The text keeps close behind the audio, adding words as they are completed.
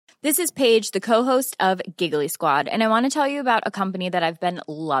This is Paige, the co-host of Giggly Squad, and I want to tell you about a company that I've been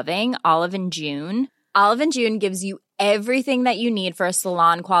loving, Olive & June. Olive & June gives you everything that you need for a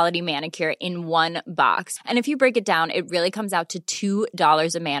salon-quality manicure in one box. And if you break it down, it really comes out to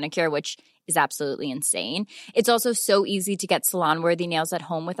 $2 a manicure, which is absolutely insane. It's also so easy to get salon-worthy nails at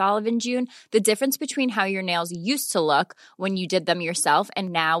home with Olive & June. The difference between how your nails used to look when you did them yourself and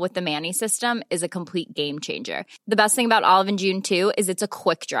now with the Mani system is a complete game changer. The best thing about Olive & June, too, is it's a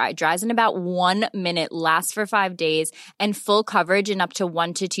quick dry. Dries in about 1 minute, lasts for 5 days, and full coverage in up to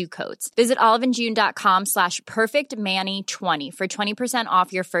 1 to 2 coats. Visit oliveandjune.com/perfectmani20 for 20%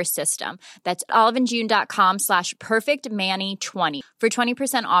 off your first system. That's oliveandjune.com/perfectmani20 for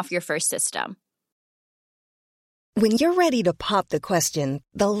 20% off your first system. When you're ready to pop the question,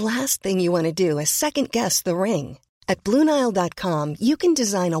 the last thing you want to do is second-guess the ring. At BlueNile.com, you can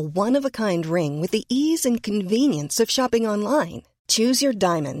design a one-of-a-kind ring with the ease and convenience of shopping online. Choose your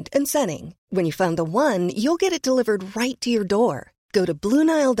diamond and setting. When you find the one, you'll get it delivered right to your door. Go to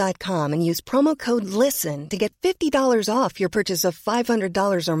BlueNile.com and use promo code LISTEN to get $50 off your purchase of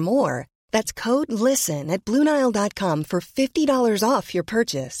 $500 or more. That's code LISTEN at BlueNile.com for $50 off your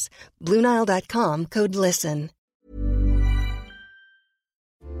purchase. BlueNile.com, code LISTEN.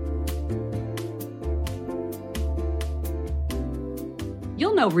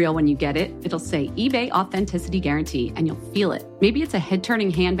 You'll know real when you get it. It'll say eBay Authenticity Guarantee, and you'll feel it. Maybe it's a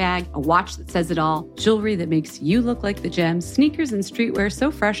head-turning handbag, a watch that says it all, jewelry that makes you look like the gems, sneakers and streetwear so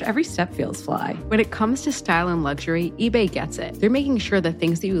fresh every step feels fly. When it comes to style and luxury, eBay gets it. They're making sure the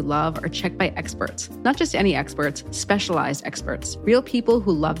things that you love are checked by experts. Not just any experts, specialized experts. Real people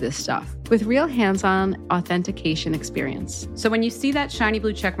who love this stuff. With real hands-on authentication experience. So when you see that shiny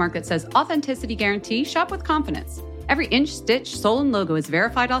blue checkmark that says Authenticity Guarantee, shop with confidence. Every inch, stitch, sole, and logo is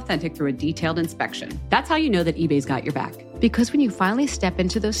verified authentic through a detailed inspection. That's how you know that eBay's got your back. Because when you finally step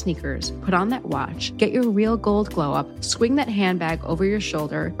into those sneakers, put on that watch, get your real gold glow up, swing that handbag over your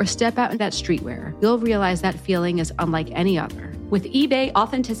shoulder, or step out in that streetwear, you'll realize that feeling is unlike any other. With eBay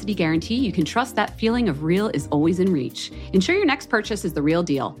Authenticity Guarantee, you can trust that feeling of real is always in reach. Ensure your next purchase is the real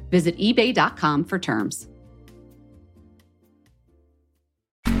deal. Visit ebay.com for terms.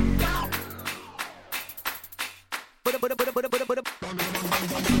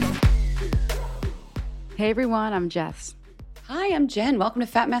 Hey everyone, I'm Jess. Hi, I'm Jen. Welcome to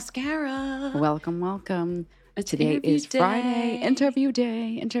Fat Mascara. Welcome. It's Today interview is day. Friday. Interview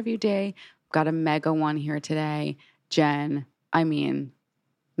day. Got a mega one here today. Jen, I mean,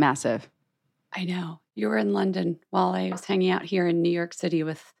 massive. I know. You were in London while I was hanging out here in New York City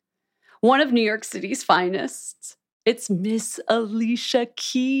with one of New York City's finest. It's Miss Alicia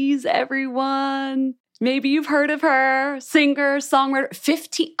Keys, everyone. Maybe you've heard of her. Singer, songwriter.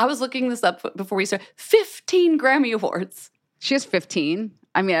 15. I was looking this up before we started. 15 Grammy Awards. She has 15.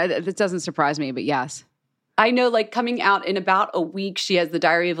 I mean, it doesn't surprise me, but yes. I know, like, coming out in about a week, she has The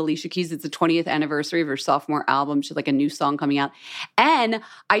Diary of Alicia Keys. It's the 20th anniversary of her sophomore album. She has, like, a new song coming out. And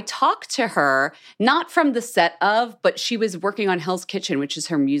I talked to her, not from the set of, but she was working on Hell's Kitchen, which is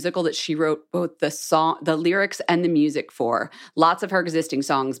her musical that she wrote both the lyrics and the music for. Lots of her existing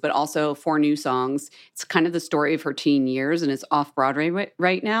songs, but also 4 new songs. It's kind of the story of her teen years, and it's off Broadway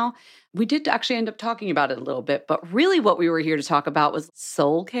right now. We did actually end up talking about it a little bit, but really what we were here to talk about was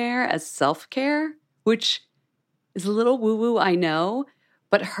soul care as self-care, which is a little woo-woo, I know,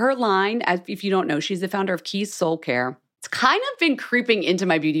 but her line, if you don't know, she's the founder of Keys Soul Care. It's kind of been creeping into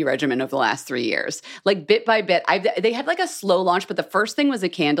my beauty regimen over the last 3 years. Like bit by bit, they had like a slow launch, but the first thing was a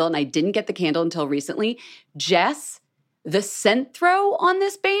candle, and I didn't get the candle until recently. Jess, the scent throw on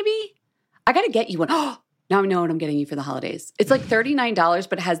this baby, I got to get you one. Oh, now I know what I'm getting you for the holidays. It's like $39,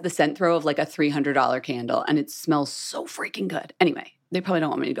 but it has the scent throw of like a $300 candle, and it smells so freaking good. Anyway. They probably don't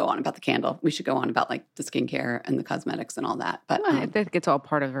want me to go on about the candle. We should go on about like the skincare and the cosmetics and all that. But I think it's all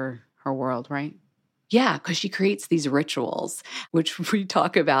part of her world, right? Yeah, because she creates these rituals, which we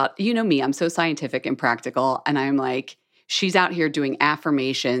talk about. You know me, I'm so scientific and practical. And I'm like, she's out here doing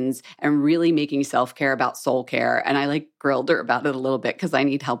affirmations and really making self-care about soul care. And I like grilled her about it a little bit because I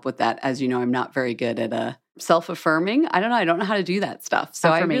need help with that. As you know, I'm not very good at self-affirming. I don't know how to do that stuff.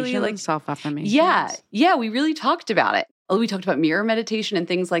 So I really like self-affirmations. Yeah, we really talked about it. We talked about mirror meditation and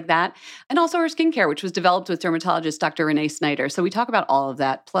things like that. And also her skincare, which was developed with dermatologist Dr. Renee Snyder. So we talk about all of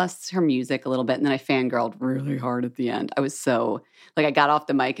that, plus her music a little bit. And then I fangirled really hard at the end. I was so, like, I got off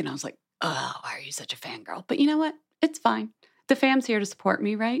the mic and I was like, oh, why are you such a fangirl? But you know what? It's fine. The fam's here to support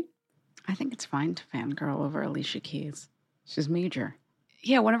me, right? I think it's fine to fangirl over Alicia Keys. She's major.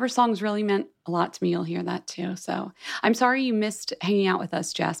 Yeah, one of her songs really meant a lot to me. You'll hear that too. So I'm sorry you missed hanging out with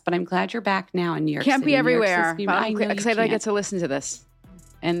us, Jess, but I'm glad you're back now in New York City. Can't be everywhere. City, but I'm excited I get to listen to this.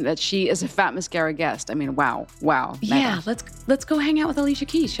 and that she is a Fat Mascara guest. I mean, wow. Yeah, let's go hang out with Alicia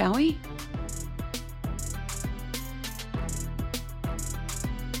Keys, shall we?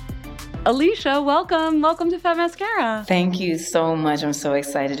 Alicia, welcome to Fat Mascara. Thank you so much. I'm so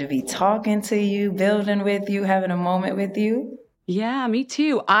excited to be talking to you, building with you, having a moment with you. Yeah, me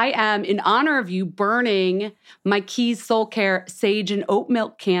too. I am, in honor of you, burning my Keys Soul Care Sage and Oat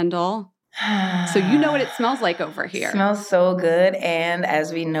Milk candle. So you know what it smells like over here. It smells so good. And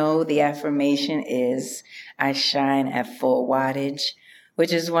as we know, the affirmation is, I shine at full wattage,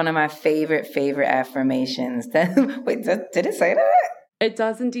 which is one of my favorite affirmations. Wait, did it say that? It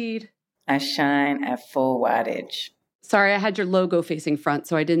does indeed. I shine at full wattage. Sorry, I had your logo facing front,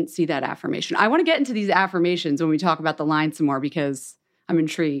 so I didn't see that affirmation. I want to get into these affirmations when we talk about the line some more because I'm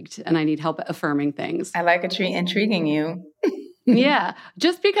intrigued and I need help affirming things. I like intriguing you. Yeah,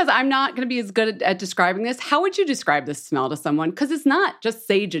 just because I'm not going to be as good at describing this, how would you describe this smell to someone? Because it's not just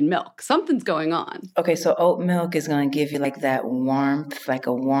sage and milk. Something's going on. Okay, so oat milk is going to give you like that warmth, like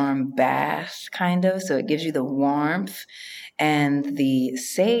a warm bath kind of. So it gives you the warmth. And the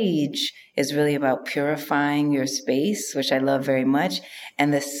sage is really about purifying your space, which I love very much.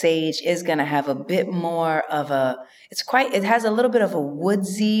 And the sage is going to have a bit more of it has a little bit of a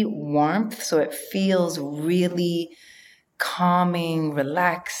woodsy warmth. So it feels really calming,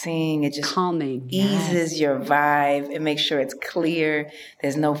 relaxing. It just eases your vibe. It makes sure it's clear.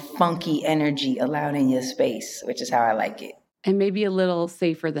 There's no funky energy allowed in your space, which is how I like it. And maybe a little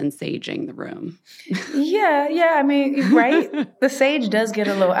safer than saging the room. Yeah. I mean, right? The sage does get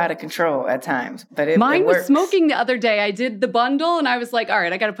a little out of control at times, but Mine it works. Was smoking the other day. I did the bundle and I was like, all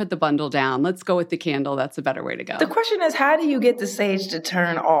right, I got to put the bundle down. Let's go with the candle. That's a better way to go. The question is, how do you get the sage to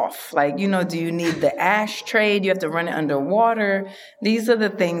turn off? Like, do you need the ashtray? Do you have to run it under water? These are the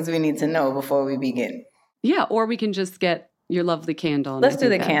things we need to know before we begin. Yeah, or we can just get your lovely candle. Let's do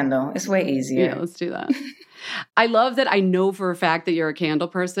the candle. It's way easier. Yeah, let's do that. I love that I know for a fact that you're a candle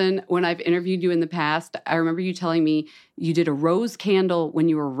person. When I've interviewed you in the past, I remember you telling me you did a rose candle when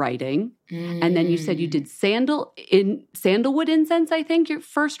you were writing. And then you said you did sandalwood incense, I think, your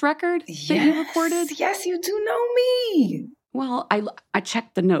first record that you recorded. Yes, you do know me. Well, I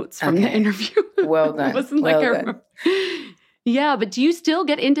checked the notes from the interview. Well done. It wasn't like I remember. Yeah, but do you still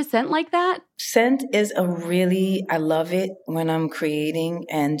get into scent like that? Scent is I love it when I'm creating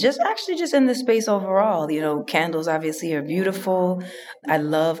and just in the space overall. Candles obviously are beautiful. I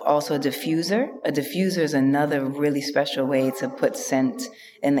love also a diffuser. A diffuser is another really special way to put scent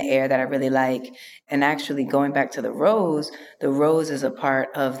in the air that I really like. And actually going back to the rose is a part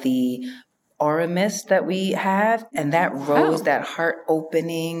of the aura mist that we have. And that rose, that heart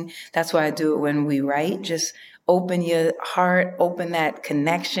opening, that's why I do it when we write. Just open your heart, open that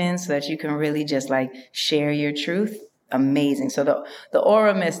connection so that you can really just like share your truth. Amazing. So the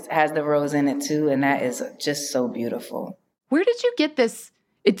aura mist has the rose in it too. And that is just so beautiful. Where did you get this?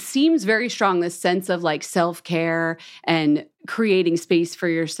 It seems very strong, this sense of like self-care and creating space for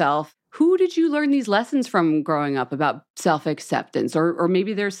yourself. Who did you learn these lessons from growing up about self-acceptance? Or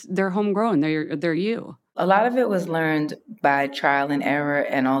maybe they're homegrown, they're you. A lot of it was learned by trial and error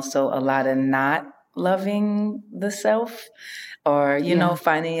and also a lot of not loving the self or,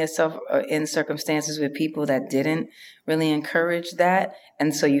 finding yourself in circumstances with people that didn't really encourage that.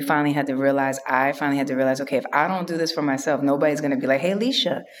 And so I finally had to realize, okay, if I don't do this for myself, nobody's going to be like, hey,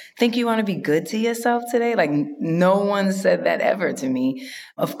 Alicia, think you want to be good to yourself today? Like no one said that ever to me.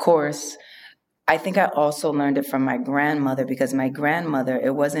 Of course, I think I also learned it from my grandmother because my grandmother,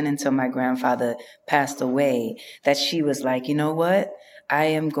 it wasn't until my grandfather passed away that she was like, you know what? I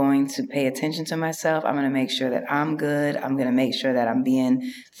am going to pay attention to myself. I'm going to make sure that I'm good. I'm going to make sure that I'm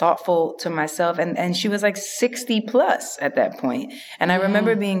being thoughtful to myself. And she was like 60 plus at that point. And I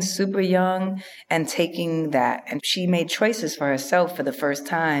remember being super young and taking that. And she made choices for herself for the first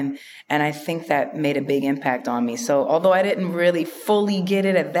time. And I think that made a big impact on me. So although I didn't really fully get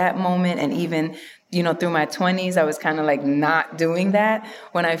it at that moment, and even through my 20s, I was kind of like not doing that.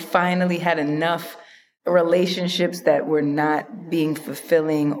 When I finally had enough relationships that were not being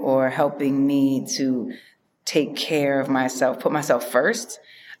fulfilling or helping me to take care of myself, put myself first,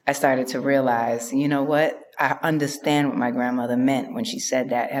 I started to realize, you know what? I understand what my grandmother meant when she said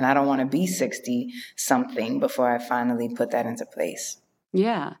that. And I don't want to be 60 something before I finally put that into place.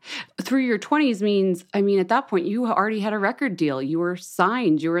 Yeah. Through your 20s means, at that point, you already had a record deal. You were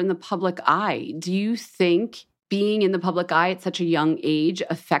signed. You were in the public eye. Do you think being in the public eye at such a young age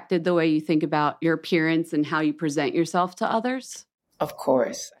affected the way you think about your appearance and how you present yourself to others? Of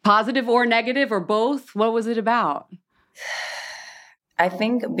course. Positive or negative or both? What was it about? I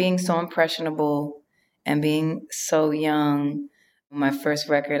think being so impressionable and being so young My first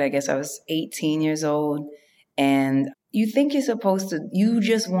record, I guess I was 18 years old. And you think you're supposed to, you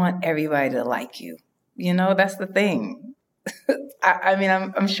just want everybody to like you. You know, that's the thing. I mean,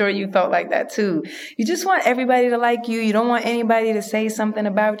 I'm sure you felt like that too. You just want everybody to like you. You don't want anybody to say something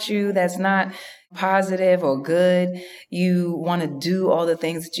about you that's not positive or good. You want to do all the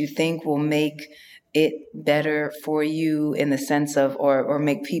things that you think will make it better for you in the sense of, or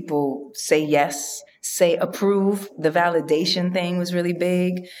make people say yes, say approve. The validation thing was really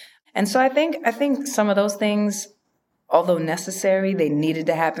big. And so I think some of those things, although necessary, they needed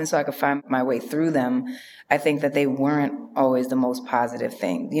to happen so I could find my way through them. I think that they weren't always the most positive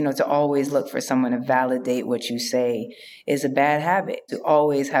thing. You know, to always look for someone to validate what you say is a bad habit. To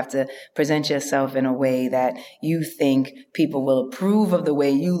always have to present yourself in a way that you think people will approve of the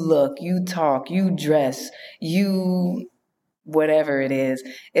way you look, you talk, you dress, you whatever it is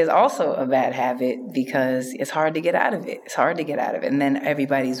also a bad habit because it's hard to get out of it. It's hard to get out of it. And then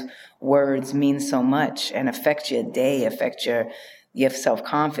everybody's words mean so much and affect your day, affect your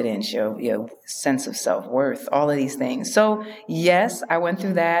self-confidence, your sense of self-worth, all of these things. So yes, I went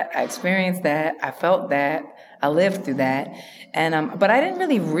through that. I experienced that. I felt that. I lived through that. And, but I didn't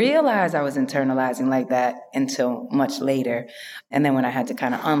really realize I was internalizing like that until much later. And then when I had to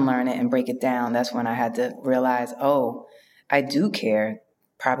kind of unlearn it and break it down, that's when I had to realize, oh, I do care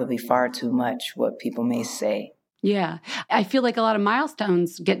probably far too much what people may say. Yeah. I feel like a lot of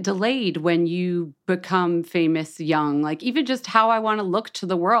milestones get delayed when you become famous young. Like even just how I want to look to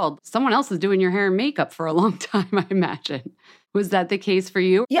the world. Someone else is doing your hair and makeup for a long time, I imagine. Was that the case for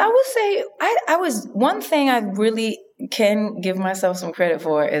you? Yeah, I would say I was, one thing I really can give myself some credit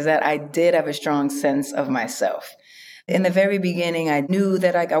for is that I did have a strong sense of myself. In the very beginning, I knew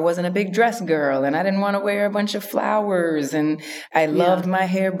that I wasn't a big dress girl and I didn't want to wear a bunch of flowers and I loved my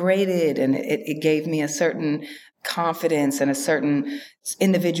hair braided and it gave me a certain confidence and a certain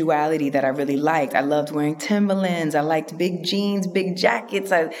individuality that I really liked. I loved wearing Timberlands. I liked big jeans, big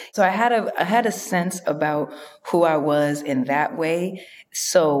jackets. So I had a sense about who I was in that way.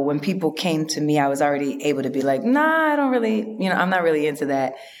 So when people came to me, I was already able to be like, nah, I don't really, I'm not really into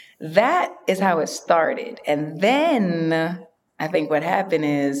that. That is how it started. And then I think what happened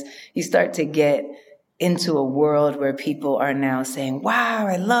is you start to get into a world where people are now saying, wow,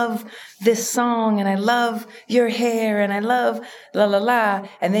 I love this song and I love your hair and I love la la la.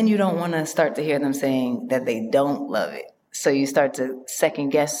 And then you don't want to start to hear them saying that they don't love it. So you start to second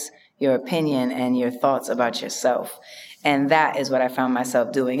guess your opinion and your thoughts about yourself. And that is what I found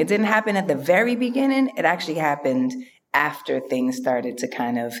myself doing. It didn't happen at the very beginning. It actually happened after things started to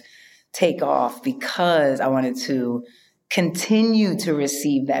kind of take off because I wanted to continue to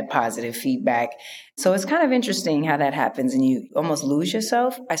receive that positive feedback. So it's kind of interesting how that happens and you almost lose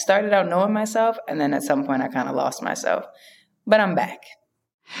yourself. I started out knowing myself and then at some point I kind of lost myself, but I'm back.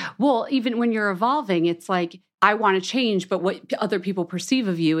 Well, even when you're evolving, it's like, I want to change, but what other people perceive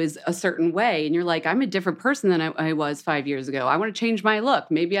of you is a certain way. And you're like, I'm a different person than I was 5 years ago. I want to change my look.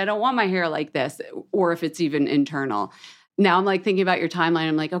 Maybe I don't want my hair like this, or if it's even internal. Now I'm like thinking about your timeline.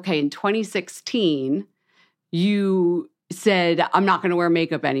 I'm like, okay, in 2016, you said, I'm not going to wear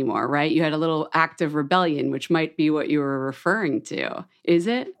makeup anymore, right? You had a little act of rebellion, which might be what you were referring to. Is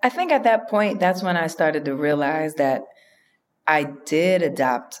it? I think at that point, that's when I started to realize that I did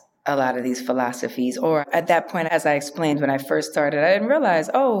adopt a lot of these philosophies. Or at that point, as I explained when I first started, I didn't realize,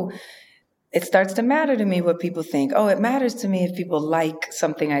 it starts to matter to me what people think. Oh, it matters to me if people like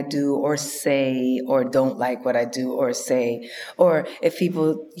something I do or say, or don't like what I do or say, or if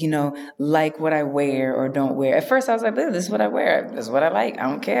people, like what I wear or don't wear. At first I was like, this is what I wear. This is what I like. I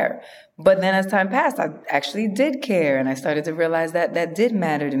don't care. But then as time passed, I actually did care. And I started to realize that that did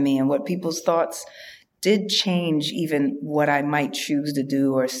matter to me and what people's thoughts did change even what I might choose to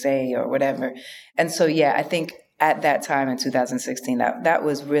do or say or whatever. And so, yeah, I think at that time in 2016, that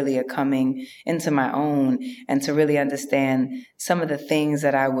was really a coming into my own and to really understand some of the things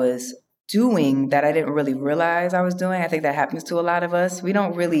that I was doing that I didn't really realize I was doing. I think that happens to a lot of us. We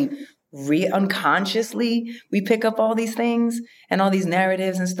don't really unconsciously, we pick up all these things and all these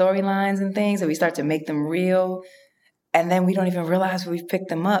narratives and storylines and things and we start to make them real. And then we don't even realize we've picked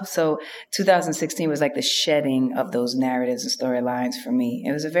them up. So 2016 was like the shedding of those narratives and storylines for me.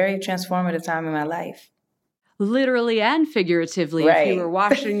 It was a very transformative time in my life. Literally and figuratively, right. If you were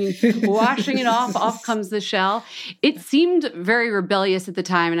washing it off comes the shell. It seemed very rebellious at the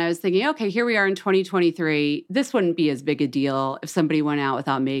time. And I was thinking, okay, here we are in 2023. This wouldn't be as big a deal if somebody went out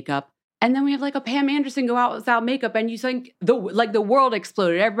without makeup. And then we have like a Pam Anderson go out without makeup and you think the world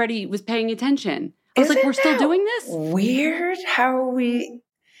exploded. Everybody was paying attention. I was like, we're still doing this? Weird. How are we,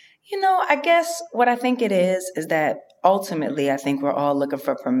 I guess what I think it is that ultimately, I think we're all looking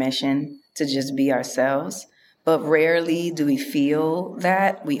for permission to just be ourselves. But rarely do we feel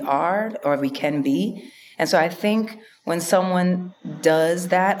that we are or we can be. And so I think when someone does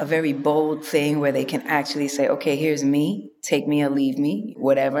that, a very bold thing where they can actually say, okay, here's me, take me or leave me,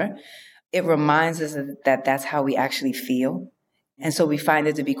 whatever, it reminds us that that's how we actually feel. And so we find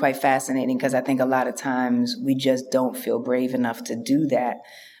it to be quite fascinating because I think a lot of times we just don't feel brave enough to do that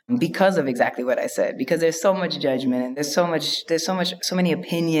because of exactly what I said, because there's so much judgment and so many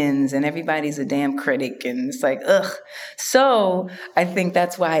opinions and everybody's a damn critic and it's like, ugh. So I think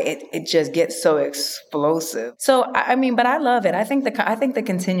that's why it just gets so explosive. So, I mean, but I love it. I think the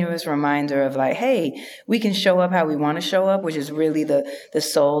continuous reminder of like, hey, we can show up how we want to show up, which is really the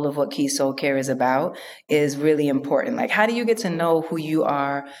soul of what Key Soul Care is about, is really important. Like, how do you get to know who you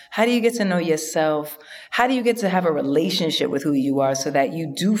are? How do you get to know yourself? How do you get to have a relationship with who you are so that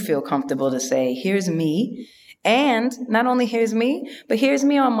you do feel comfortable to say, here's me. And not only here's me, but here's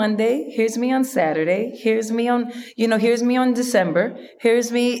me on Monday. Here's me on Saturday. Here's me on December.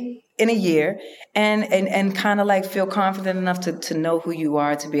 Here's me in a year. And kind of like feel confident enough to know who you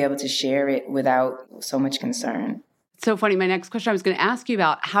are, to be able to share it without so much concern. So funny. My next question I was going to ask you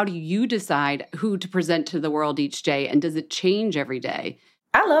about, how do you decide who to present to the world each day? And does it change every day?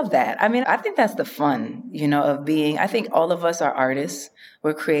 I love that. I mean, I think that's the fun, of being. I think all of us are artists.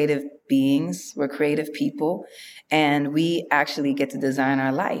 We're creative beings. We're creative people. And we actually get to design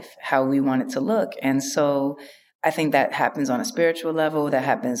our life how we want it to look. And so I think that happens on a spiritual level, that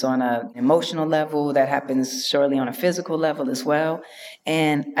happens on an emotional level, that happens surely on a physical level as well.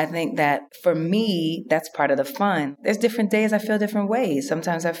 And I think that for me, that's part of the fun. There's different days I feel different ways.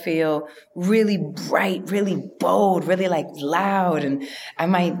 Sometimes I feel really bright, really bold, really like loud. And I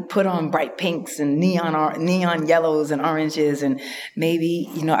might put on bright pinks and neon yellows and oranges. And maybe,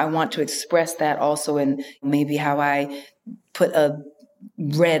 I want to express that also in maybe how I put a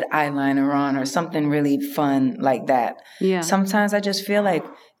red eyeliner on or something really fun like that. Yeah. Sometimes I just feel like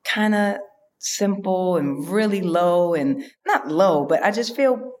kind of simple and really low, and not low, but I just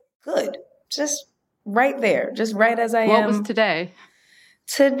feel good. Just right there, just right as I am. What was today?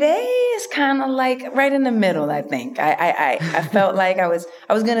 Today is kind of like right in the middle, I think. I felt like I was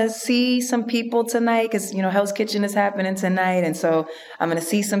going to see some people tonight because, Hell's Kitchen is happening tonight. And so I'm going to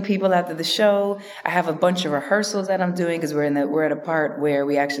see some people after the show. I have a bunch of rehearsals that I'm doing because we're at a part where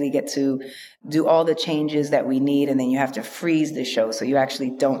we actually get to do all the changes that we need. And then you have to freeze the show. So you actually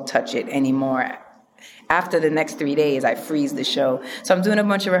don't touch it anymore. After the next 3 days, I freeze the show. So I'm doing a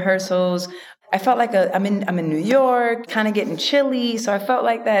bunch of rehearsals. I felt like I'm in New York, kind of getting chilly. So I felt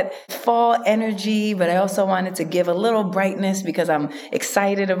like that fall energy, but I also wanted to give a little brightness because I'm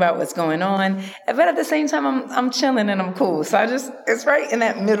excited about what's going on. But at the same time, I'm chilling and I'm cool. So it's right in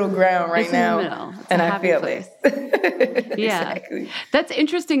that middle ground right now. In the middle. It's and a I happy feel place. it. Yeah. Exactly. That's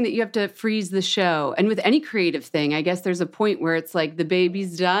interesting that you have to freeze the show. And with any creative thing, I guess there's a point where it's like the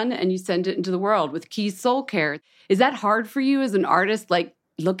baby's done and you send it into the world with Key Soul Care. Is that hard for you as an artist? Like,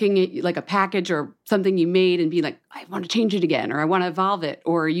 looking at like a package or something you made and be like, I want to change it again, or I want to evolve it,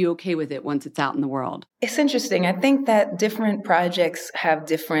 or are you okay with it once it's out in the world? It's interesting. I think that different projects have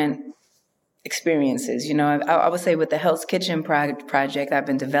different experiences. I would say with the Hell's Kitchen project, I've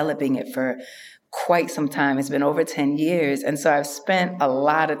been developing it for quite some time. It's been over 10 years. And so I've spent a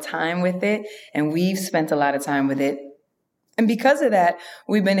lot of time with it, and we've spent a lot of time with it. And because of that,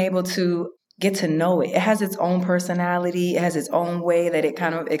 we've been able to get to know it. It has its own personality. It has its own way that it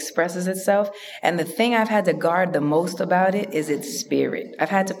kind of expresses itself. And the thing I've had to guard the most about it is its spirit.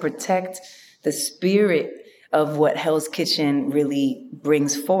 I've had to protect the spirit of what Hell's Kitchen really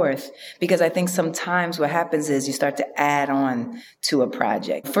brings forth. Because I think sometimes what happens is you start to add on to a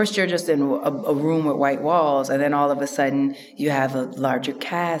project. First, you're just in a room with white walls, and then all of a sudden you have a larger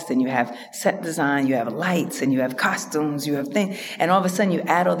cast, and you have set design, you have lights, and you have costumes, you have things. And all of a sudden you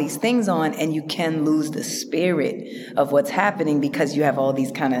add all these things on, and you can lose the spirit of what's happening because you have all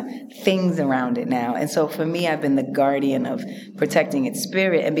these kind of things around it now. And so for me, I've been the guardian of protecting its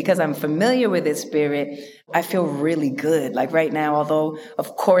spirit. And because I'm familiar with its spirit, I feel really good. Like right now, although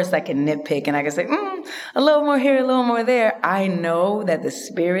of course I can nitpick and I can say, a little more here, a little more there, I know that the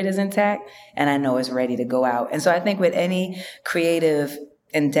spirit is intact and I know it's ready to go out. And so I think with any creative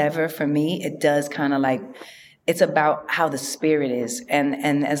endeavor for me, it does kind of like, it's about how the spirit is.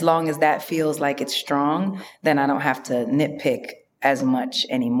 And as long as that feels like it's strong, then I don't have to nitpick as much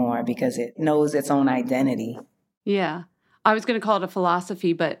anymore because it knows its own identity. Yeah. I was going to call it a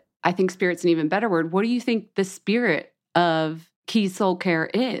philosophy, but I think spirit's an even better word. What do you think the spirit of Key Soul Care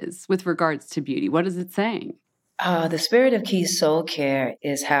is with regards to beauty? What is it saying? The spirit of Key Soul Care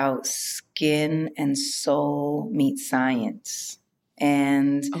is how skin and soul meet science.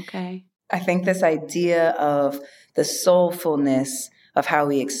 And okay. I think this idea of the soulfulness of how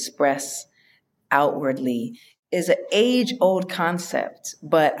we express outwardly is an age-old concept,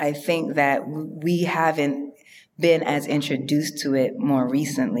 but I think that we haven't been as introduced to it more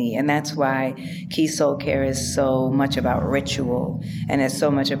recently. And that's why Key Soul Care is so much about ritual, and it's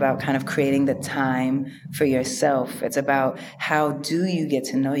so much about kind of creating the time for yourself. It's about how do you get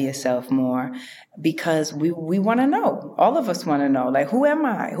to know yourself more, because we want to know. All of us want to know, like, who am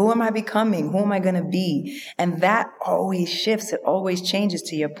I? Who am I becoming? Who am I going to be? And that always shifts. It always changes,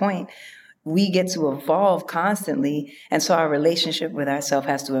 to your point. We get to evolve constantly. And so our relationship with ourselves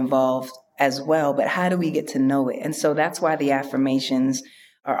has to evolve as well. But how do we get to know it? And so that's why the affirmations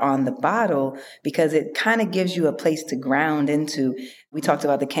are on the bottle, because it kind of gives you a place to ground into. We talked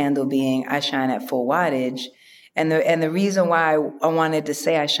about the candle being, I shine at full wattage. And the reason why I wanted to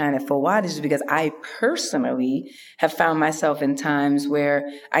say I shine at full wattage is because I personally have found myself in times where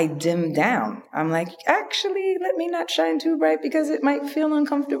I dim down. I'm like, actually, let me not shine too bright because it might feel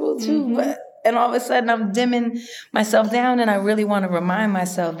uncomfortable too. Mm-hmm. And all of a sudden I'm dimming myself down, and I really want to remind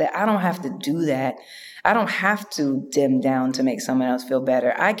myself that I don't have to do that. I don't have to dim down to make someone else feel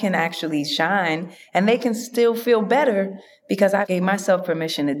better. I can actually shine and they can still feel better because I gave myself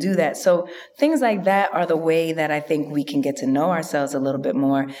permission to do that. So things like that are the way that I think we can get to know ourselves a little bit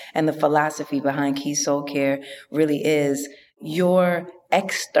more. And the philosophy behind Key Soul Care really is your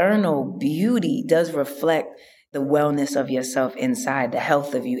external beauty does reflect the wellness of yourself inside, the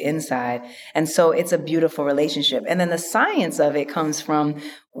health of you inside. And so it's a beautiful relationship. And then the science of it comes from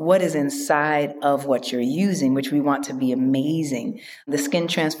what is inside of what you're using, which we want to be amazing. The Skin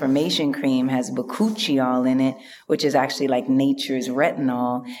Transformation Cream has bakuchiol in it, which is actually like nature's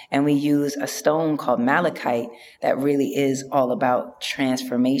retinol. And we use a stone called malachite that really is all about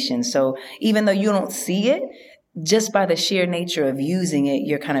transformation. So even though you don't see it, just by the sheer nature of using it,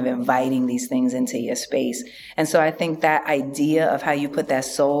 you're kind of inviting these things into your space. And so I think that idea of how you put that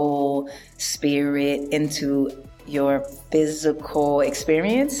soul, spirit into your physical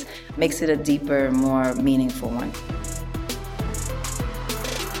experience makes it a deeper, more meaningful one.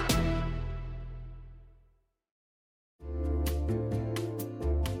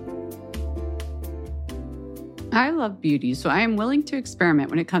 I love beauty, so I am willing to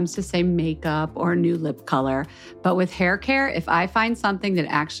experiment when it comes to, say, makeup or new lip color. But with hair care, if I find something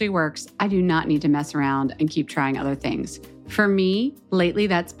that actually works, I do not need to mess around and keep trying other things. For me, lately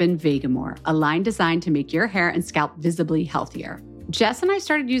that's been Vegamore, a line designed to make your hair and scalp visibly healthier. Jess and I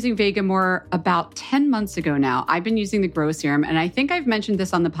started using Vegamore about 10 months ago now. I've been using the Grow Serum, and I think I've mentioned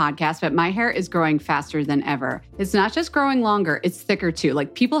this on the podcast, but my hair is growing faster than ever. It's not just growing longer, it's thicker too.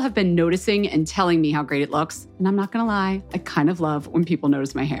 Like, people have been noticing and telling me how great it looks. And I'm not gonna lie, I kind of love when people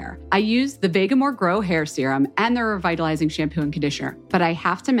notice my hair. I use the Vegamore Grow Hair Serum and their revitalizing shampoo and conditioner, but I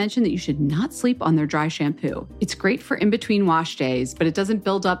have to mention that you should not sleep on their dry shampoo. It's great for in-between wash days, but it doesn't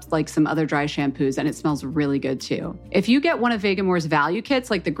build up like some other dry shampoos, and it smells really good too. If you get one of Vegamore's value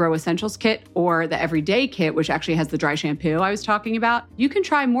kits, like the Grow Essentials kit or the Everyday kit, which actually has the dry shampoo I was talking about, you can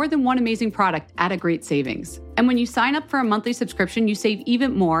try more than one amazing product at a great savings. And when you sign up for a monthly subscription, you save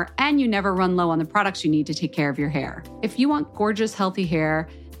even more, and you never run low on the products you need to take care of your hair. If you want gorgeous, healthy hair,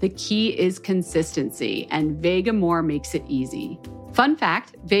 the key is consistency, and Vegamore makes it easy. Fun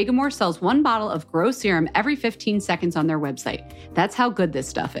fact, Vegamore sells one bottle of Grow Serum every 15 seconds on their website. That's how good this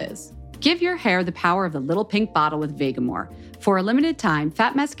stuff is. Give your hair the power of the little pink bottle with Vegamore. For a limited time,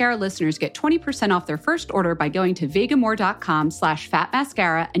 Fat Mascara listeners get 20% off their first order by going to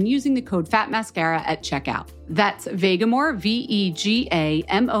vegamore.com/fatmascara and using the code FATMASCARA at checkout. That's Vegamore,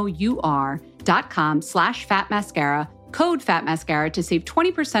 vegamore.com/fatmascara, code FATMASCARA to save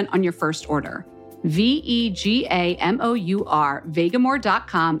 20% on your first order. VEGAMOUR,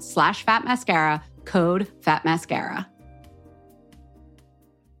 vegamore.com/fatmascara, code FATMASCARA.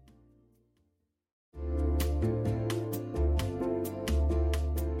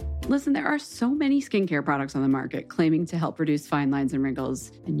 Listen, there are so many skincare products on the market claiming to help reduce fine lines and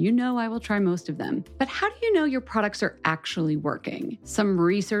wrinkles, and you know I will try most of them. But how do you know your products are actually working? Some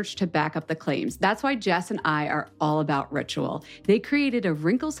research to back up the claims. That's why Jess and I are all about Ritual. They created a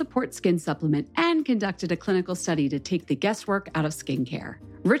wrinkle support skin supplement and conducted a clinical study to take the guesswork out of skincare.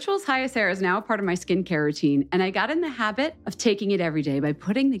 Ritual's Hyacera is now a part of my skincare routine, and I got in the habit of taking it every day by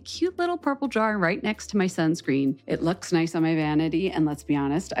putting the cute little purple jar right next to my sunscreen. It looks nice on my vanity, and let's be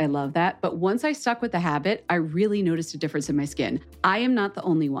honest, I love that. But once I stuck with the habit, I really noticed a difference in my skin. I am not the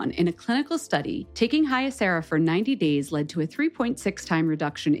only one. In a clinical study, taking Hyacera for 90 days led to a 3.6 time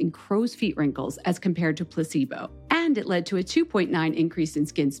reduction in crow's feet wrinkles as compared to placebo. And it led to a 2.9 increase in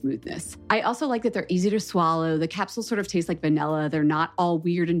skin smoothness. I also like that they're easy to swallow. The capsules sort of taste like vanilla. They're not all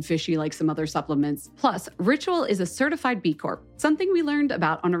weird and fishy like some other supplements. Plus, Ritual is a certified B Corp, something we learned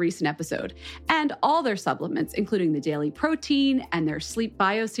about on a recent episode. And all their supplements, including the daily protein and their Sleep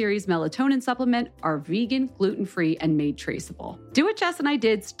Bio Series melatonin supplement, are vegan, gluten-free, and made traceable. Do what Jess and I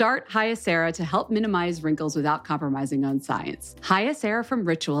did, start Hyacera to help minimize wrinkles without compromising on science. Hyacera from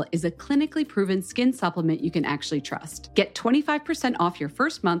Ritual is a clinically proven skin supplement you can actually trust. Get 25% off your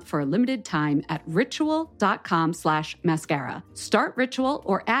first month for a limited time at ritual.com/mascara. Start Ritual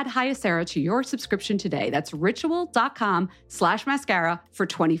or add Hyacera to your subscription today. That's ritual.com/mascara for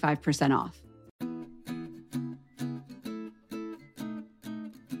 25% off.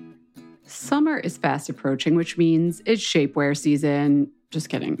 Summer is fast approaching, which means it's shapewear season. Just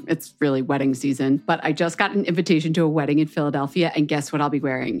kidding. It's really wedding season. But I just got an invitation to a wedding in Philadelphia, and guess what I'll be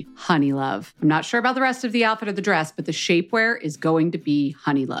wearing? Honey Love. I'm not sure about the rest of the outfit or the dress, but the shapewear is going to be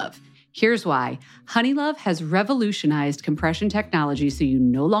Honey Love. Here's why. Honey Love has revolutionized compression technology so you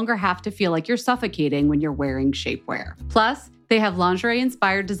no longer have to feel like you're suffocating when you're wearing shapewear. Plus, they have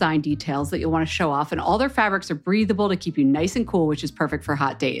lingerie-inspired design details that you'll want to show off, and all their fabrics are breathable to keep you nice and cool, which is perfect for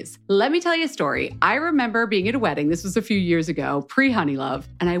hot days. Let me tell you a story. I remember being at a wedding, this was a few years ago, pre-Honey Love,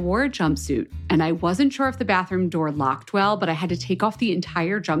 and I wore a jumpsuit, and I wasn't sure if the bathroom door locked well, but I had to take off the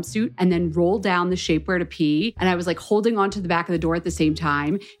entire jumpsuit and then roll down the shapewear to pee, and I was like holding onto the back of the door at the same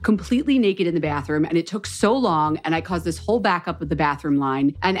time, completely naked in the bathroom, and it took so long, and I caused this whole backup with the bathroom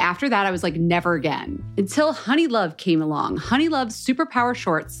line, and after that, I was like, never again. Until Honey Love came along. Honey Love's Superpower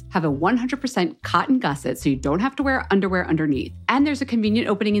shorts have a 100% cotton gusset, so you don't have to wear underwear underneath. And there's a convenient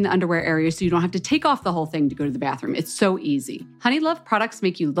opening in the underwear area, so you don't have to take off the whole thing to go to the bathroom. It's so easy. Honey Love products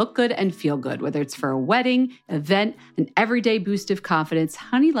make you look good and feel good, whether it's for a wedding, event, an everyday boost of confidence.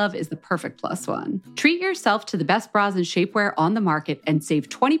 Honey Love is the perfect plus one. Treat yourself to the best bras and shapewear on the market and save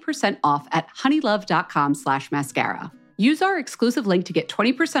 20% off at honeylove.com/mascara. Use our exclusive link to get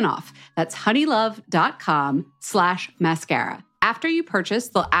 20% off. That's honeylove.com/mascara. After you purchase,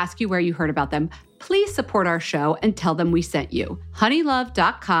 they'll ask you where you heard about them. Please support our show and tell them we sent you.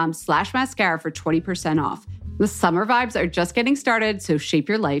 honeylove.com/mascara for 20% off. The summer vibes are just getting started, so shape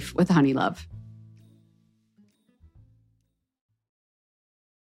your life with Honey Love.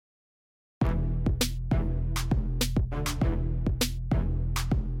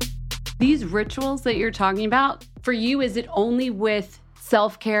 These rituals that you're talking about, for you, is it only with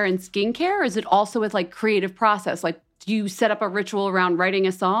self-care and skincare, or is it also with like creative process? Like, do you set up a ritual around writing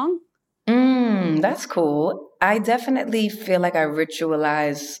a song? That's cool. I definitely feel like I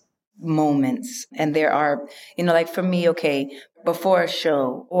ritualize moments. And there are, like for me, okay, before a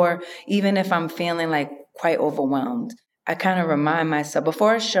show, or even if I'm feeling like quite overwhelmed, I kind of remind myself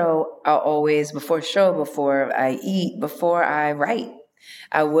before a show, before I eat, before I write,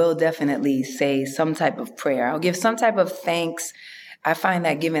 I will definitely say some type of prayer. I'll give some type of thanks. I find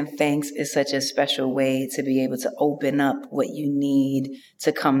that giving thanks is such a special way to be able to open up what you need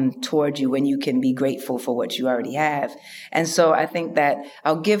to come toward you when you can be grateful for what you already have. And so I think that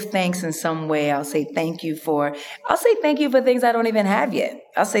I'll give thanks in some way. I'll say thank you for things I don't even have yet.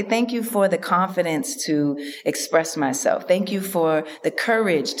 I'll say thank you for the confidence to express myself. Thank you for the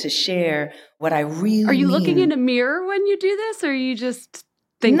courage to share what I really mean. Are you looking in a mirror when you do this, or are you just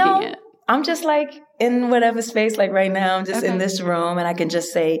thinking it? I'm just like in whatever space, like right now, I'm just in this room, and I can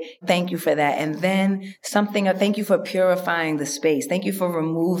just say, thank you for that. And then thank you for purifying the space. Thank you for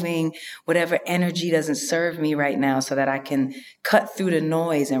removing whatever energy doesn't serve me right now so that I can cut through the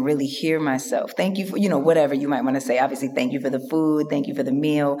noise and really hear myself. Thank you for, whatever you might want to say. Obviously, thank you for the food. Thank you for the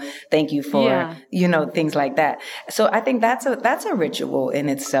meal. Thank you for, things like that. So I think that's a ritual in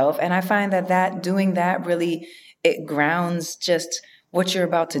itself. And I find that doing that really, it grounds just what you're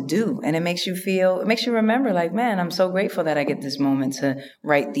about to do. And it makes you remember like, man, I'm so grateful that I get this moment to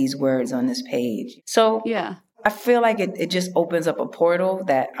write these words on this page. So yeah, I feel like it just opens up a portal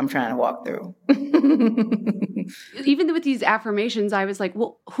that I'm trying to walk through. Even with these affirmations, I was like,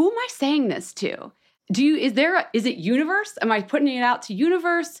 well, who am I saying this to? Is it universe? Am I putting it out to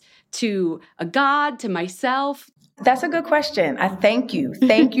universe, to a God, to myself? That's a good question. I thank you.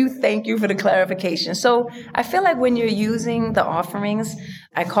 Thank you for the clarification. So I feel like when you're using the offerings,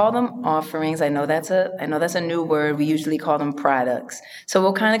 I call them offerings. I know that's a new word. We usually call them products. So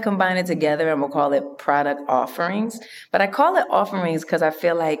we'll kind of combine it together and we'll call it product offerings. But I call it offerings because I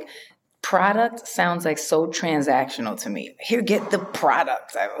feel like product sounds like so transactional to me. Here, get the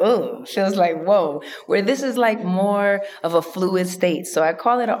product. Feels like, whoa, where this is like more of a fluid state. So I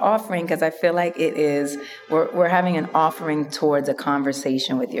call it an offering because I feel like it is, we're having an offering towards a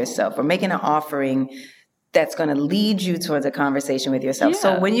conversation with yourself. We're making an offering that's going to lead you towards a conversation with yourself. Yeah.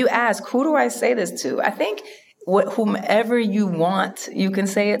 So when you ask, who do I say this to? I think whomever you want, you can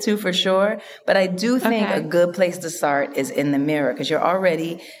say it to for sure. But I do think a good place to start is in the mirror because you're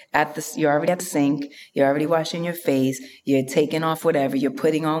already at the sink. You're already washing your face. You're taking off whatever. You're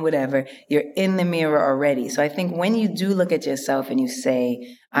putting on whatever. You're in the mirror already. So I think when you do look at yourself and you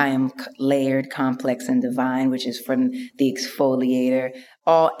say, I am layered, complex, and divine, which is from the exfoliator,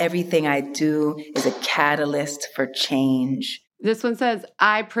 everything I do is a catalyst for change. This one says,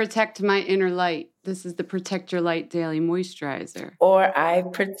 I protect my inner light. This is the Protect Your Light Daily Moisturizer. Or I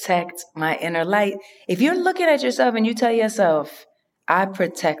protect my inner light. If you're looking at yourself and you tell yourself, I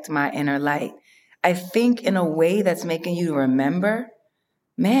protect my inner light, I think in a way that's making you remember,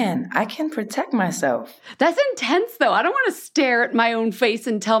 man, I can protect myself. That's intense, though. I don't want to stare at my own face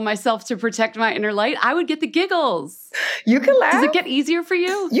and tell myself to protect my inner light. I would get the giggles. You can laugh. Does it get easier for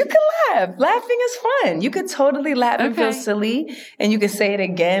you? You can laugh. Laughing is fun. You could totally laugh and feel silly, and you can say it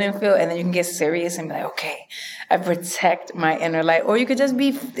again and then you can get serious and be like, okay, I protect my inner light. Or it can just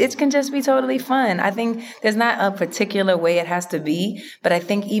be totally fun. I think there's not a particular way it has to be, but I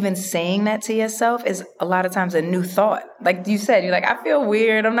think even saying that to yourself is a lot of times a new thought. Like you said, you're like, I feel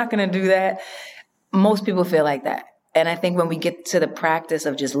weird. I'm not going to do that. Most people feel like that. And I think when we get to the practice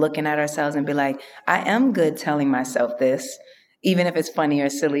of just looking at ourselves and be like, I am good telling myself this, even if it's funny or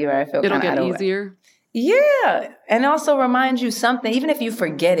silly or I feel kind of it'll get easier. Yeah. And also remind you something, even if you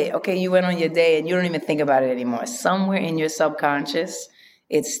forget it. Okay, you went on your day and you don't even think about it anymore. Somewhere in your subconscious,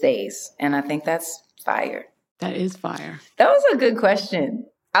 it stays. And I think that's fire. That is fire. That was a good question.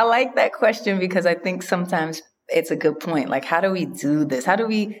 I like that question because I think sometimes it's a good point. Like, how do we do this? How do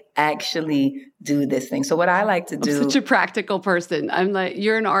we actually do this thing? So what I like to do... I'm such a practical person. I'm like,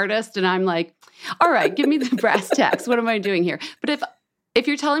 you're an artist and I'm like, all right, give me the brass tacks. What am I doing here? But if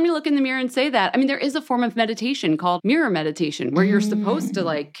you're telling me to look in the mirror and say that, I mean, there is a form of meditation called mirror meditation where you're supposed to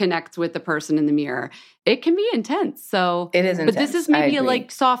like connect with the person in the mirror. It can be intense. So it is intense. But this is maybe a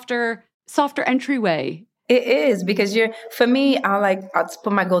like softer entryway. It is because for me, I'll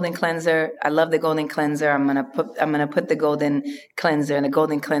put my golden cleanser. I love the golden cleanser. I'm gonna put the golden cleanser, and the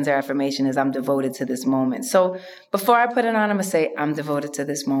golden cleanser affirmation is I'm devoted to this moment. So before I put it on, I'm gonna say I'm devoted to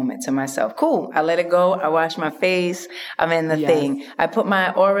this moment, to myself. Cool. I let it go. I wash my face. I'm in the thing. I put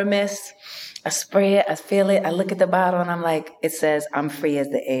my Aura Mist. I spray it. I feel it. I look at the bottle, and I'm like, it says I'm free as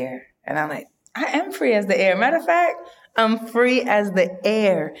the air, and I'm like, I am free as the air. Matter of fact, I'm free as the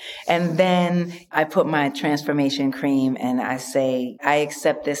air. And then I put my transformation cream and I say, I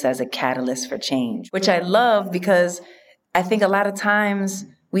accept this as a catalyst for change, which I love because I think a lot of times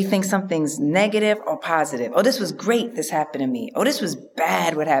we think something's negative or positive. Oh, this was great. This happened to me. Oh, this was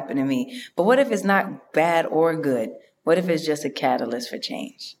bad. What happened to me? But what if it's not bad or good? What if it's just a catalyst for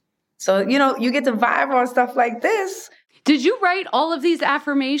change? So, you get to vibe on stuff like this. Did you write all of these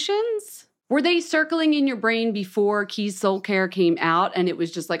affirmations? Were they circling in your brain before Keys Soul Care came out and it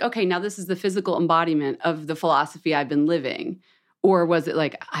was just like, okay, now this is the physical embodiment of the philosophy I've been living? Or was it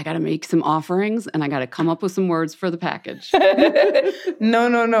like, I got to make some offerings and I got to come up with some words for the package?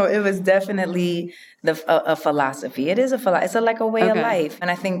 No. It was definitely a philosophy. It is it's like a way of life.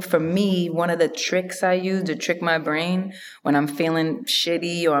 And I think for me, one of the tricks I use to trick my brain when I'm feeling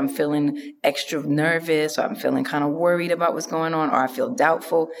shitty or I'm feeling extra nervous or I'm feeling kind of worried about what's going on or I feel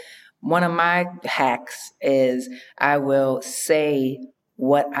doubtful, one of my hacks is I will say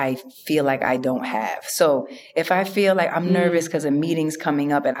what I feel like I don't have. So if I feel like I'm nervous because a meeting's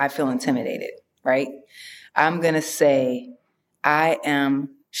coming up and I feel intimidated, right? I'm going to say, I am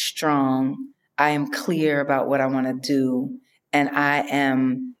strong. I am clear about what I want to do. And I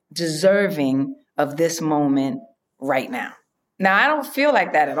am deserving of this moment right now. Now, I don't feel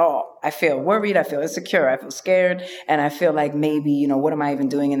like that at all. I feel worried. I feel insecure. I feel scared. And I feel like maybe, what am I even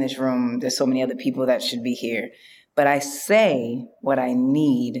doing in this room? There's so many other people that should be here. But I say what I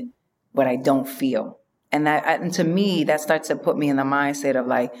need, what I don't feel. And to me, that starts to put me in the mindset of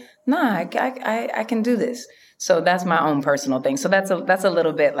like, nah, I can do this. So that's my own personal thing. So that's a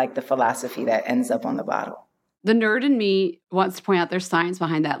little bit like the philosophy that ends up on the bottle. The nerd in me wants to point out there's science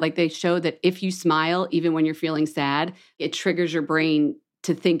behind that. Like they show that if you smile, even when you're feeling sad, it triggers your brain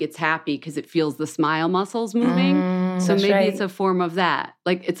to think it's happy because it feels the smile muscles moving. So maybe it's a form of that.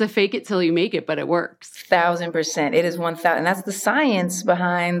 Like it's a fake it till you make it, but it works. 1,000%. It is 1,000. And that's the science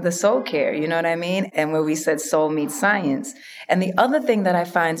behind the soul care. You know what I mean? And where we said soul meets science. And the other thing that I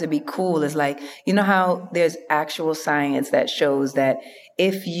find to be cool is like, you know how there's actual science that shows that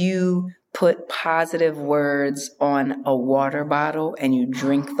if you put positive words on a water bottle and you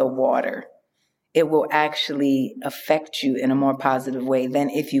drink the water, it will actually affect you in a more positive way than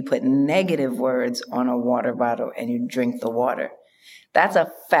if you put negative words on a water bottle and you drink the water. That's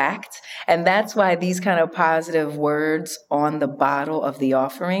a fact. And that's why these kind of positive words on the bottle of the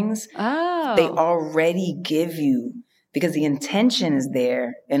offerings, they already give you, because the intention is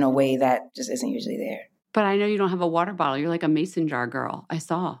there in a way that just isn't usually there. But I know you don't have a water bottle. You're like a mason jar girl. I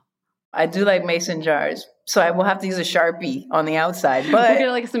saw. I do like mason jars. So I will have to use a Sharpie on the outside. But we'll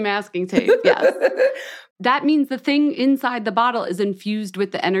get like some masking tape. Yes. That means the thing inside the bottle is infused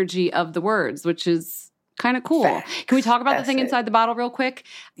with the energy of the words, which is kind of cool. Facts. Can we talk about the thing inside the bottle real quick?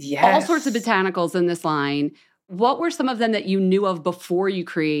 Yes. All sorts of botanicals in this line. What were some of them that you knew of before you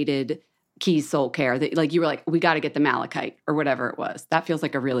created Keys Soul Care? That like you were like, we got to get the malachite or whatever it was. That feels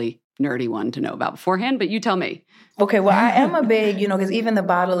like a really nerdy one to know about beforehand, but you tell me. Okay, well, I am a big, because even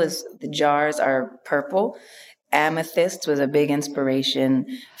the jars are purple. Amethyst was a big inspiration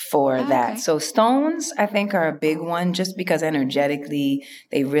for that. So stones, I think, are a big one just because energetically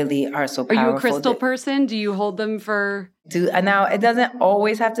they really are so powerful. Are you a crystal person? Do you hold them for... Now, it doesn't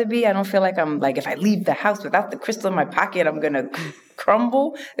always have to be. I don't feel like I'm like, if I leave the house without the crystal in my pocket, I'm going to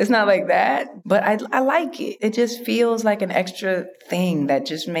crumble. It's not like that. But I like it. It just feels like an extra thing that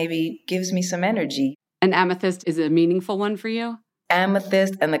just maybe gives me some energy. And amethyst is a meaningful one for you?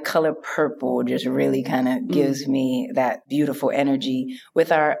 Amethyst and the color purple just really kind of gives me that beautiful energy.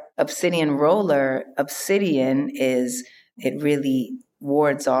 With our obsidian roller, it really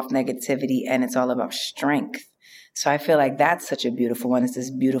wards off negativity and it's all about strength. So I feel like that's such a beautiful one. It's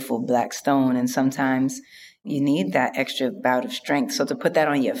this beautiful black stone. And sometimes you need that extra bout of strength. So to put that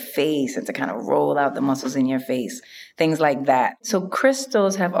on your face and to kind of roll out the muscles in your face, things like that. So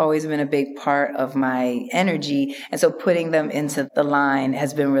crystals have always been a big part of my energy. And so putting them into the line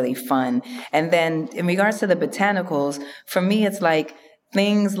has been really fun. And then in regards to the botanicals, for me, it's like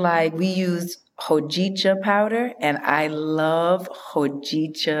things like we used hojicha powder, and I love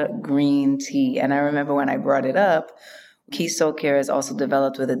hojicha green tea. And I remember when I brought it up, Keys Soul Care is also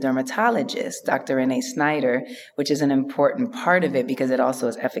developed with a dermatologist, Dr. Renee Snyder, which is an important part of it because it also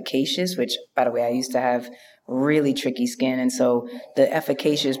is efficacious, which, by the way, I used to have really tricky skin. And so the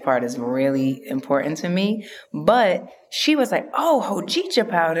efficacious part is really important to me. But she was like, oh, hojicha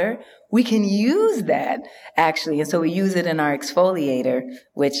powder, we can use that actually. And so we use it in our exfoliator,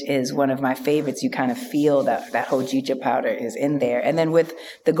 which is one of my favorites. You kind of feel that hojicha powder is in there. And then with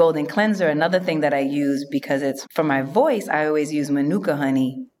the golden cleanser, another thing that I use because it's for my voice, I always use manuka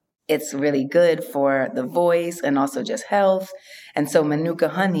honey. It's really good for the voice and also just health. And so manuka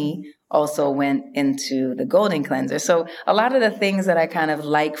honey also went into the golden cleanser. So a lot of the things that I kind of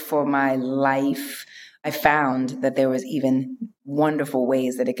like for my life, I found that there was even wonderful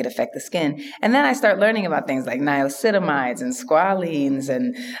ways that it could affect the skin. And then I start learning about things like niacinamides and squalene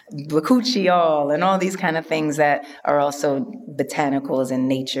and bakuchiol and all these kind of things that are also botanicals and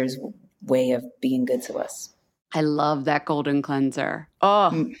nature's way of being good to us. I love that golden cleanser.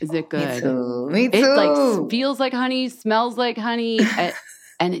 Oh, is it good? Me too. It like feels like honey, smells like honey,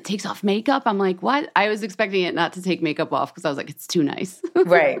 and it takes off makeup. I'm like, what? I was expecting it not to take makeup off because I was like, it's too nice.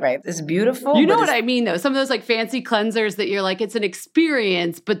 Right. It's beautiful. You know what I mean, though? Some of those like fancy cleansers that you're like, it's an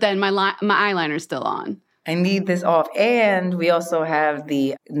experience, but then my eyeliner's still on. I need this off. And we also have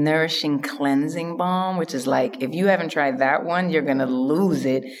the Nourishing Cleansing Balm, which is like, if you haven't tried that one, you're going to lose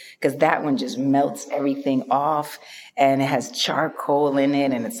it because that one just melts everything off and it has charcoal in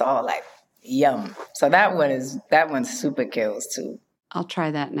it and it's all like yum. So that one super kills too. I'll try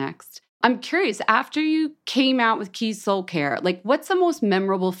that next. I'm curious, after you came out with Keys Soul Care, like what's the most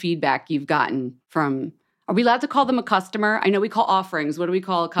memorable feedback you've gotten from, are we allowed to call them a customer? I know we call offerings. What do we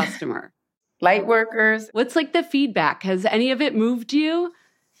call a customer? Light workers. What's like the feedback? Has any of it moved you?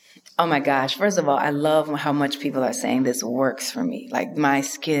 Oh my gosh. First of all, I love how much people are saying this works for me. Like my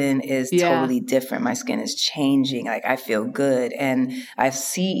skin is totally different. My skin is changing. Like I feel good. And I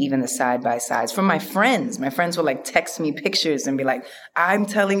see even the side by sides from my friends. My friends will like text me pictures and be like, I'm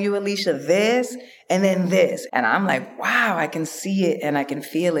telling you, Alicia, this and then this. And I'm like, wow, I can see it and I can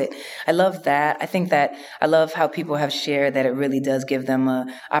feel it. I love that. I love how people have shared that it really does give them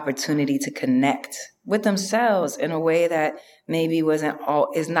an opportunity to connect with themselves in a way that maybe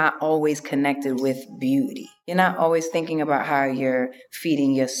is not always connected with beauty. You're not always thinking about how you're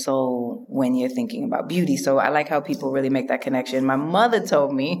feeding your soul when you're thinking about beauty. So I like how people really make that connection. My mother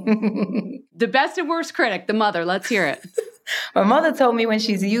told me. The best and worst critic, the mother. Let's hear it. My mother told me when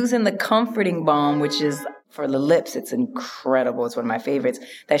she's using the comforting balm, which is for the lips, it's incredible. It's one of my favorites,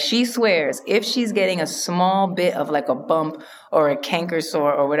 that she swears if she's getting a small bit of like a bump or a canker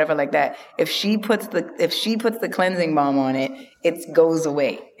sore or whatever like that, if she puts the cleansing balm on it, it goes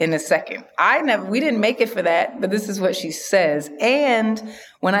away in a second. We didn't make it for that, but this is what she says. And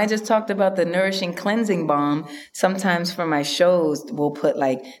when I just talked about the nourishing cleansing balm, sometimes for my shows, we'll put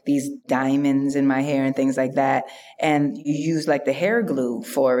like these diamonds in my hair and things like that. And you use like the hair glue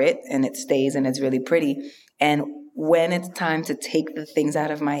for it and it stays and it's really pretty. And when it's time to take the things out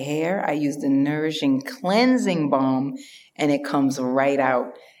of my hair, I use the nourishing cleansing balm and it comes right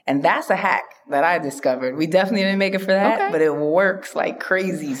out. And that's a hack that I discovered. We definitely didn't make it for that, but it works like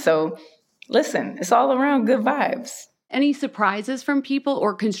crazy. So listen, it's all around good vibes. Any surprises from people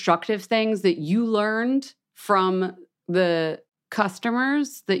or constructive things that you learned from the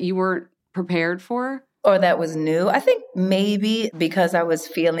customers that you weren't prepared for? Or that was new? I think maybe because I was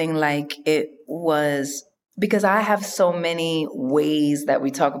feeling like because I have so many ways that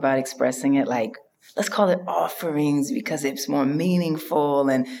we talk about expressing it, like let's call it offerings because it's more meaningful.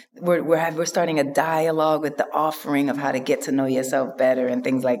 And we're starting a dialogue with the offering of how to get to know yourself better and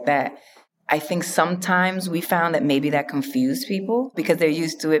things like that. I think sometimes we found that maybe that confused people because they're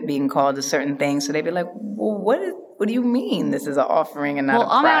used to it being called a certain thing. So they'd be like, well, what do you mean this is an offering and not a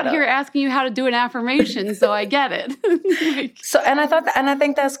product? Well, I'm out here asking you how to do an affirmation, so I get it. And I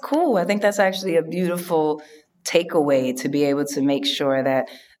think that's cool. I think that's actually a beautiful takeaway to be able to make sure that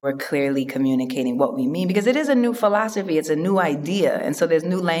we're clearly communicating what we mean, because it is a new philosophy. It's a new idea. And so there's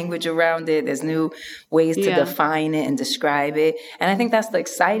new language around it. There's new ways to define it and describe it. And I think that's the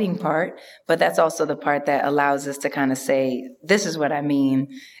exciting part, but that's also the part that allows us to kind of say, this is what I mean.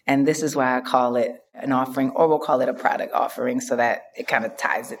 And this is why I call it an offering, or we'll call it a product offering, so that it kind of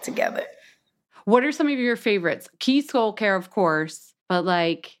ties it together. What are some of your favorites? Key Soul Care, of course, but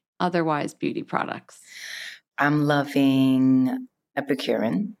like otherwise beauty products. I'm loving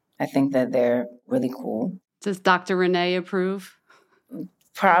Epicurean. I think that they're really cool. Does Dr. Renee approve?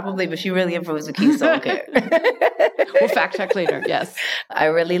 Probably, but she really approves of Key Soul Care. We'll fact check later, yes. I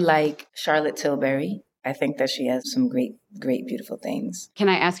really like Charlotte Tilbury. I think that she has some great, great, beautiful things. Can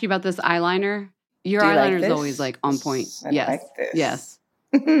I ask you about this eyeliner? Your eyeliner is always like on point. I like this. Yes.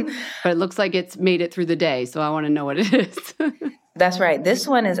 But it looks like it's made it through the day, so I want to know what it is. That's right. This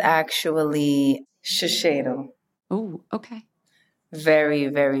one is actually Shiseido. Oh, okay. Very,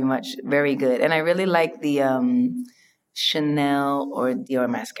 very much, very good. And I really like the Chanel or Dior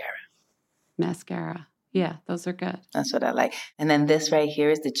mascara. Yeah, those are good. That's what I like. And then this right here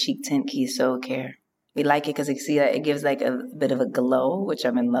is the cheek tint Key Soul Care. We like it because it gives like a bit of a glow, which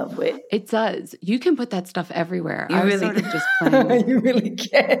I'm in love with. It does. You can put that stuff everywhere. You really sort of just playing. You really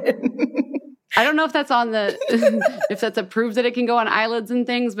can. I don't know if that's if that's approved that it can go on eyelids and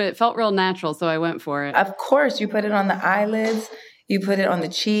things, but it felt real natural, so I went for it. Of course, you put it on the eyelids. You put it on the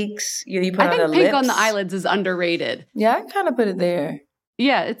cheeks. You put it on the lips. I think pink on the eyelids is underrated. Yeah, I kind of put it there.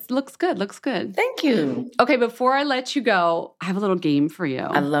 Yeah, it looks good. Looks good. Thank you. Okay, before I let you go, I have a little game for you.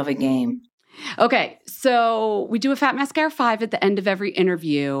 I love a game. Okay, so we do a Fat Mascara 5 at the end of every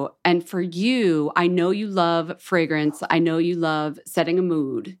interview. And for you, I know you love fragrance. I know you love setting a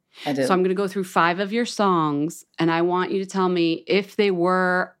mood. I do. So I'm going to go through 5 of your songs, and I want you to tell me if they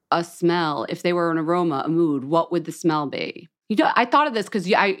were a smell, if they were an aroma, a mood, what would the smell be? You know, I thought of this because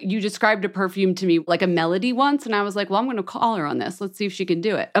you described a perfume to me like a melody once, and I was like, well, I'm going to call her on this. Let's see if she can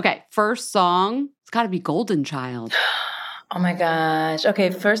do it. Okay, first song, it's got to be Golden Child. Oh my gosh.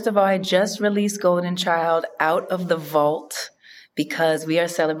 Okay, first of all, I just released Golden Child out of the vault because we are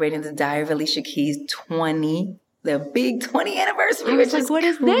celebrating the Diary of Alicia Keys their big 20th anniversary. I was like, what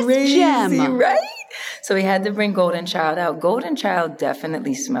is this gem? Right? So we had to bring Golden Child out. Golden Child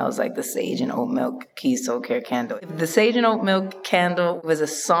definitely smells like the Sage and Oat Milk Key Soul Care candle. If the Sage and Oat Milk candle was a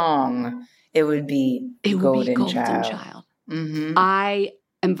song, it would be Golden Child. Mm-hmm. I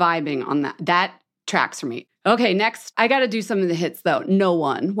am vibing on that. That tracks for me. Okay, next, I got to do some of the hits, though. No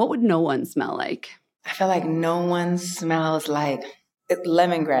One. What would No One smell like? I feel like No One smells like...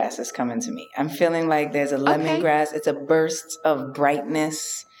 lemongrass is coming to me. I'm feeling like there's a lemongrass. Okay. It's a burst of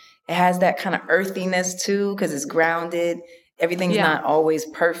brightness. It has that kind of earthiness, too, because it's grounded. Everything's not always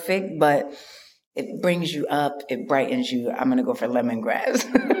perfect, but it brings you up. It brightens you. I'm going to go for lemongrass.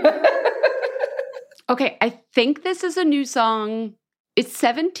 Okay, I think this is a new song Is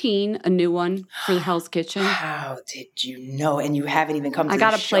 17 a new one for the Hell's Kitchen? How did you know? And you haven't even come to I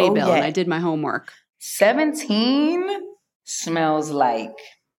got the a playbill yet. and I did my homework. 17 smells like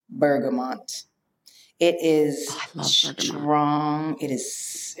bergamot. It is strong. It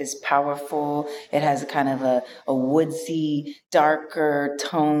is powerful. It has kind of a woodsy, darker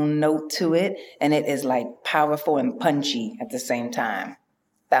tone note to it. And it is like powerful and punchy at the same time.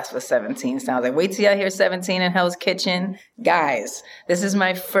 That's what 17 sounds like. Wait till y'all hear 17 in Hell's Kitchen. Guys, this is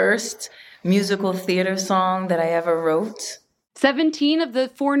my first musical theater song that I ever wrote. 17 of the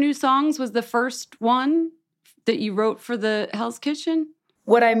 4 new songs was the first one that you wrote for the Hell's Kitchen?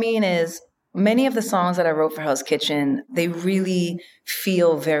 What I mean is, many of the songs that I wrote for Hell's Kitchen, they really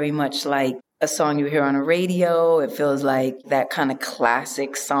feel very much like a song you hear on a radio. It feels like that kind of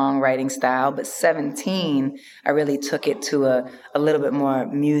classic songwriting style. But 17, I really took it to a little bit more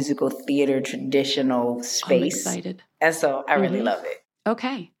musical theater, traditional space. I'm excited. And so I really love it.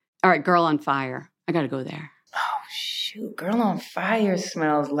 Okay. All right, Girl on Fire. I got to go there. Oh, shoot. Girl on Fire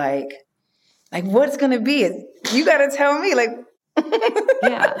smells like what's going to be? You got to tell me.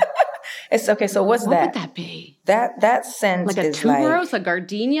 Yeah. It's okay. So what's that? What would that be? That scent like a is tuberose, a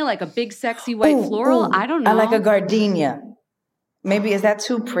gardenia, like a big sexy white floral. I don't know. I like a gardenia. Maybe is that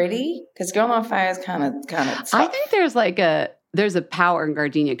too pretty? Because Girl on Fire is kind of tough. I think there's a power in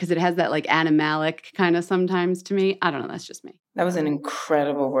gardenia because it has that like animalic kind of sometimes to me. I don't know. That's just me. That was an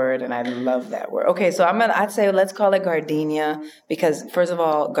incredible word, and I love that word. Okay, so I'd say let's call it gardenia because, first of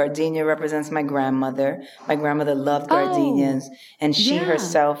all, gardenia represents my grandmother. My grandmother loved gardenias, and she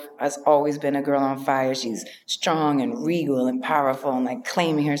herself has always been a girl on fire. She's strong and regal and powerful and like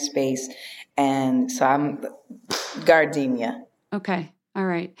claiming her space. And so I'm gardenia. Okay. All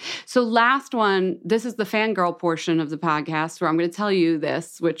right. So last one, this is the fangirl portion of the podcast where I'm going to tell you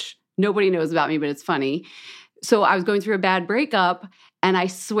this, which nobody knows about me, but it's funny. So I was going through a bad breakup and I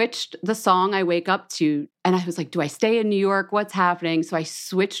switched the song I wake up to. And I was like, do I stay in New York? What's happening? So I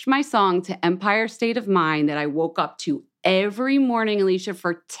switched my song to Empire State of Mind that I woke up to every morning, Alicia,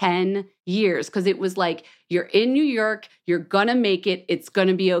 for 10 years. Because it was like, you're in New York, you're going to make it, it's going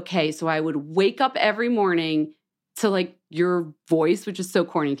to be okay. So I would wake up every morning to like your voice, which is so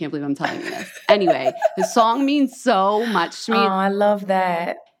corny. I can't believe I'm telling you this. Anyway, the song means so much to me. Oh, I love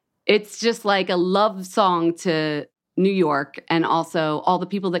that. It's just like a love song to New York and also all the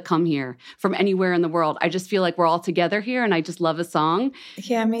people that come here from anywhere in the world. I just feel like we're all together here and I just love a song.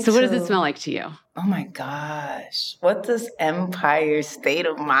 Yeah, me too. So what does it smell like to you? Oh my gosh. What does Empire State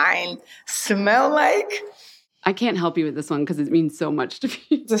of Mind smell like? I can't help you with this one because it means so much to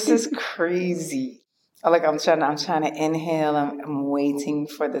me. This is crazy. I'm trying to inhale. I'm waiting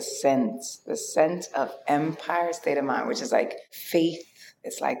for the scent of Empire State of Mind, which is like faith.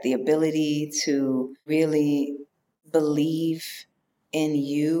 It's like the ability to really believe in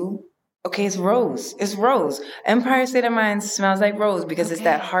you. Okay, it's rose. It's rose. Empire State of Mind smells like rose because it's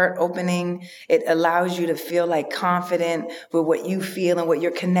that heart opening. It allows you to feel like confident with what you feel and what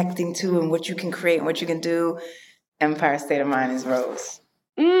you're connecting to and what you can create and what you can do. Empire State of Mind is rose.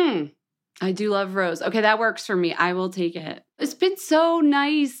 I do love rose. Okay, that works for me. I will take it. It's been so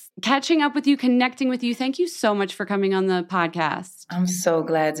nice catching up with you, connecting with you. Thank you so much for coming on the podcast. I'm so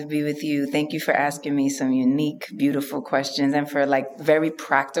glad to be with you. Thank you for asking me some unique, beautiful questions and for like very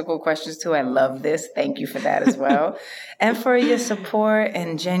practical questions too. I love this. Thank you for that as well. And for your support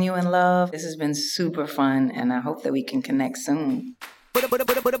and genuine love. This has been super fun and I hope that we can connect soon.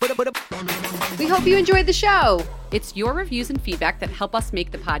 We hope you enjoyed the show. It's your reviews and feedback that help us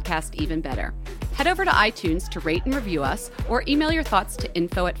make the podcast even better. Head over to iTunes to rate and review us or email your thoughts to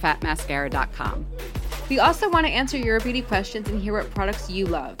info@fatmascara.com. We also want to answer your beauty questions and hear what products you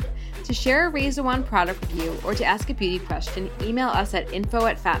love. To share a Razor One product review or to ask a beauty question, email us at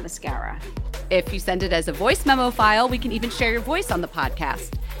info@fatmascara. If you send it as a voice memo file, we can even share your voice on the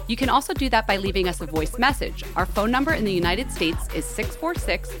podcast. You can also do that by leaving us a voice message. Our phone number in the United States is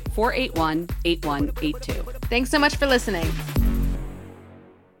 646-481-8182. Thanks so much for listening.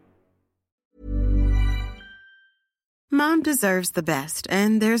 Mom deserves the best,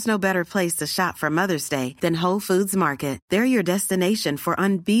 and there's no better place to shop for Mother's Day than Whole Foods Market. They're your destination for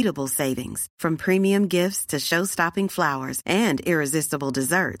unbeatable savings, from premium gifts to show-stopping flowers and irresistible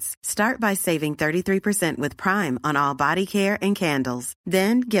desserts. Start by saving 33% with Prime on all body care and candles.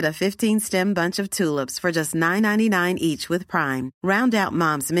 Then get a 15-stem bunch of tulips for just $9.99 each with Prime. Round out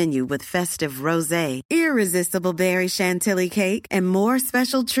Mom's menu with festive rosé, irresistible berry chantilly cake, and more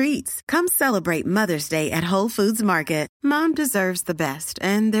special treats. Come celebrate Mother's Day at Whole Foods Market. Market. Mom deserves the best,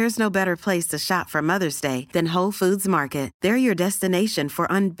 and there's no better place to shop for Mother's Day than Whole Foods Market. They're your destination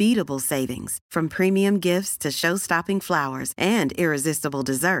for unbeatable savings, from premium gifts to show-stopping flowers and irresistible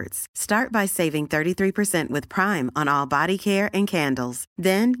desserts. Start by saving 33% with Prime on all body care and candles.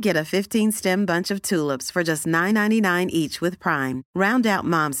 Then get a 15-stem bunch of tulips for just $9.99 each with Prime. Round out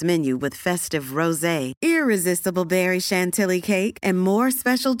Mom's menu with festive rosé, irresistible berry chantilly cake, and more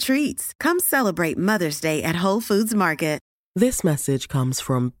special treats. Come celebrate Mother's Day at Whole Foods Market. This message comes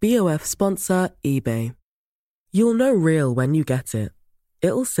from BOF sponsor eBay. You'll know real when you get it.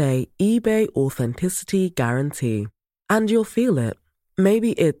 It'll say eBay Authenticity Guarantee. And you'll feel it.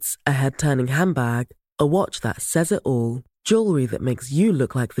 Maybe it's a head-turning handbag, a watch that says it all, jewelry that makes you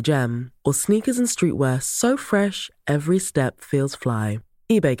look like the gem, or sneakers and streetwear so fresh every step feels fly.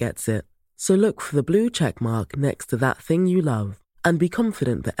 eBay gets it. So look for the blue check mark next to that thing you love. And be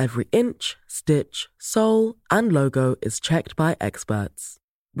confident that every inch, stitch, sole, and logo is checked by experts.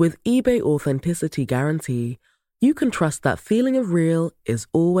 With eBay Authenticity Guarantee, you can trust that feeling of real is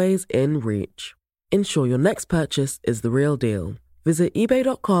always in reach. Ensure your next purchase is the real deal. Visit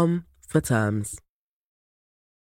ebay.com for terms.